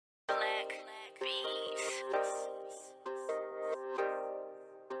beats.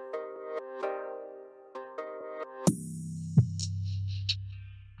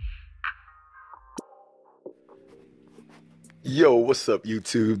 Yo, what's up,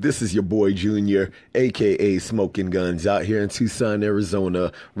 YouTube? This is your boy Junior, aka Smoking Guns, out here in Tucson,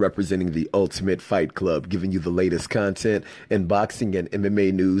 Arizona, representing the Ultimate Fight Club, giving you the latest content in boxing and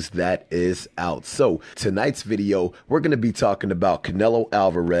MMA news that is out. So, tonight's video, we're going to be talking about Canelo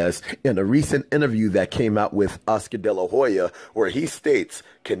Alvarez in a recent interview that came out with Oscar De La Hoya, where he states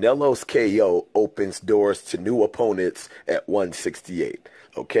Canelo's KO opens doors to new opponents at 168.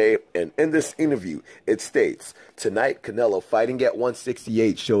 Okay, and in this interview, it states, tonight Canelo fighting at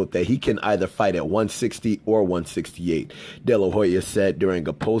 168 showed that he can either fight at 160 or 168, De La Hoya said during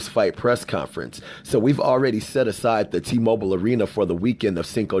a post-fight press conference. So we've already set aside the T-Mobile Arena for the weekend of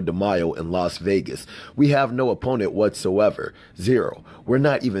Cinco de Mayo in Las Vegas. We have no opponent whatsoever. Zero. We're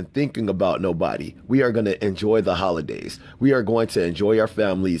not even thinking about nobody. We are going to enjoy the holidays. We are going to enjoy our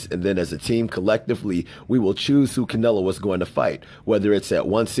families, and then as a team collectively, we will choose who Canelo is going to fight, whether it's at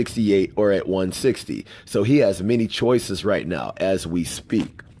 168 or at 160. So he has many choices right now as we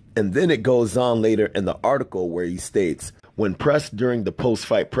speak. And then it goes on later in the article where he states, when pressed during the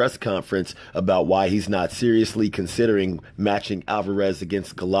post-fight press conference about why he's not seriously considering matching Alvarez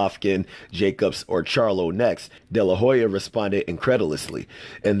against Golovkin, Jacobs, or Charlo next, De La Hoya responded incredulously.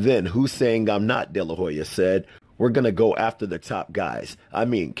 And then, who's saying I'm not, De La Hoya said. We're going to go after the top guys. I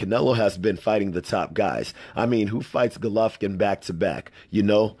mean, Canelo has been fighting the top guys. I mean, who fights Golovkin back to back? You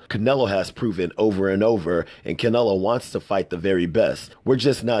know, Canelo has proven over and over, and Canelo wants to fight the very best. We're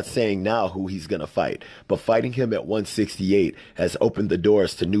just not saying now who he's going to fight, but fighting him at 168 has opened the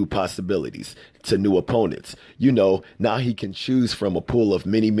doors to new possibilities, to new opponents. You know, now he can choose from a pool of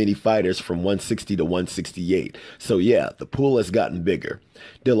many fighters from 160 to 168. So yeah, the pool has gotten bigger.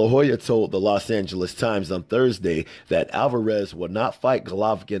 De La Hoya told the Los Angeles Times on Thursday that Alvarez will not fight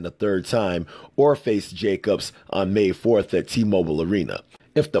Golovkin a third time or face Jacobs on May 4th at T-Mobile Arena.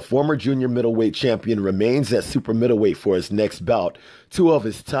 If the former junior middleweight champion remains at super middleweight for his next bout, two of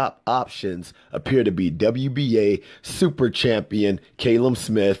his top options appear to be WBA super champion Callum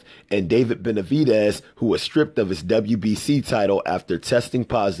and David Benavidez, who was stripped of his WBC title after testing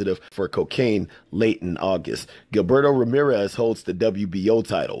positive for cocaine late in August. Gilberto Ramirez holds the WBO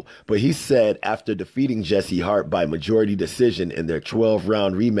title, but he said after defeating Jesse Hart by majority decision in their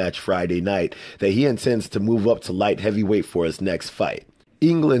 12-round rematch Friday night that he intends to move up to light heavyweight for his next fight.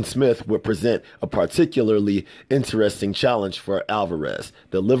 England Smith would present a particularly interesting challenge for Alvarez.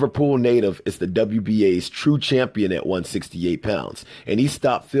 The Liverpool native is the WBA's true champion at 168 pounds, and he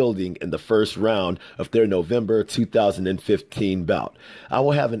stopped fielding in the first round of their November 2015 bout. I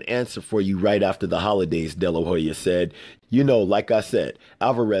will have an answer for you right after the holidays, De La Hoya said. You know, like I said,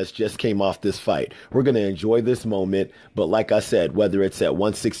 Alvarez just came off this fight. We're going to enjoy this moment, but like I said, whether it's at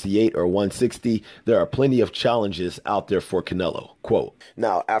 168 or 160, there are plenty of challenges out there for Canelo. Quote.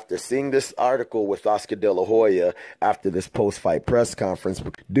 Now, after seeing this article with Oscar De La Hoya after this post-fight press conference,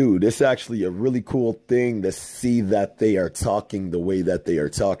 dude, it's actually a really cool thing to see that they are talking the way that they are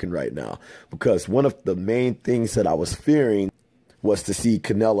talking right now. Because one of the main things that I was fearing was to see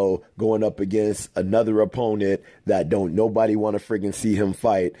Canelo going up against another opponent that don't nobody want to friggin' see him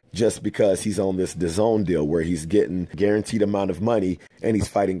fight just because he's on this DAZN deal where he's getting guaranteed amount of money and he's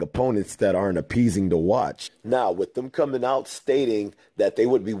fighting opponents that aren't appeasing to watch. Now, with them coming out stating that they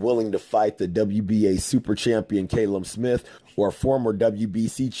would be willing to fight the WBA super champion Callum or former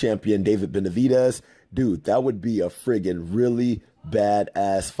WBC champion David Benavidez, dude, that would be a friggin' really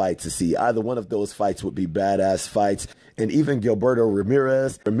badass fight to see. Either one of those fights would be badass fights. And even Gilberto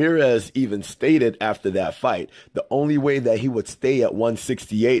Ramirez even stated after that fight, the only way that he would stay at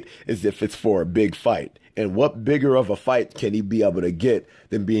 168 is if it's for a big fight. And what bigger of a fight can he be able to get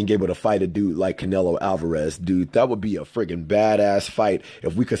than being able to fight a dude like Canelo Alvarez? Dude, that would be a friggin' badass fight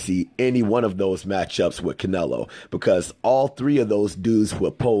if we could see any one of those matchups with Canelo, because all three of those dudes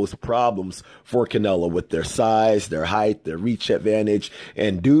would pose problems for Canelo with their size, their height, their reach advantage,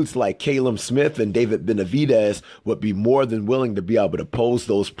 and dudes like Callum and David Benavidez would be more than willing to be able to pose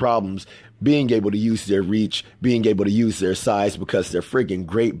those problems, being able to use their reach, being able to use their size because they're friggin'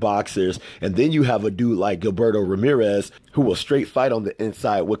 great boxers. And then you have a dude like Gilberto Ramirez who will straight fight on the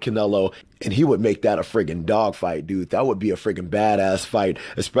inside with Canelo And he would make that a friggin' dogfight, dude. That would be a friggin' badass fight,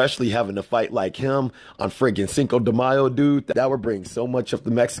 especially having a fight like him on friggin' Cinco de Mayo, dude. That would bring so much of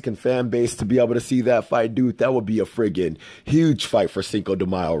the Mexican fan base to be able to see that fight, dude. That would be a friggin' huge fight for Cinco de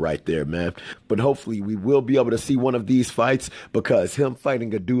Mayo right there, man. But hopefully we will be able to see one of these fights, because him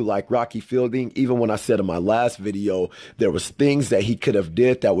fighting a dude like Rocky Fielding, even when I said in my last video, there was things that he could have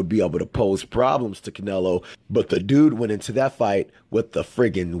did that would be able to pose problems to Canelo. But the dude went into that fight with the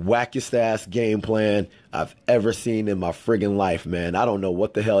friggin' wackest ass game plan I've ever seen in my friggin' life, man. I don't know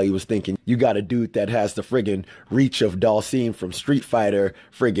what the hell he was thinking. You got a dude that has the friggin' reach of Dalsim from Street Fighter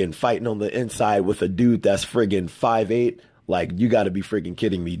friggin' fighting on the inside with a dude that's friggin' 5'8". Like, you got to be friggin'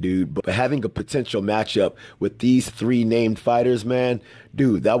 kidding me, dude. But having a potential matchup with these three named fighters, man,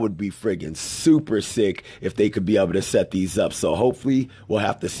 dude, that would be friggin' super sick if they could be able to set these up. So hopefully we'll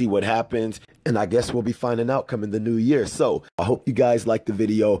have to see what happens. And I guess we'll be finding out come in the new year. So I hope you guys liked the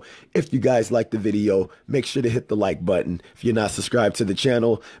video. If you guys liked the video, make sure to hit the like button. If you're not subscribed to the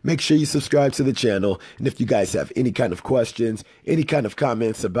channel, make sure you subscribe to the channel. And if you guys have any kind of questions, any kind of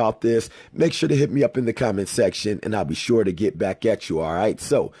comments about this, make sure to hit me up in the comment section and I'll be sure to get back at you. All right.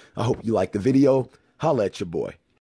 So I hope you liked the video. Holla at your boy.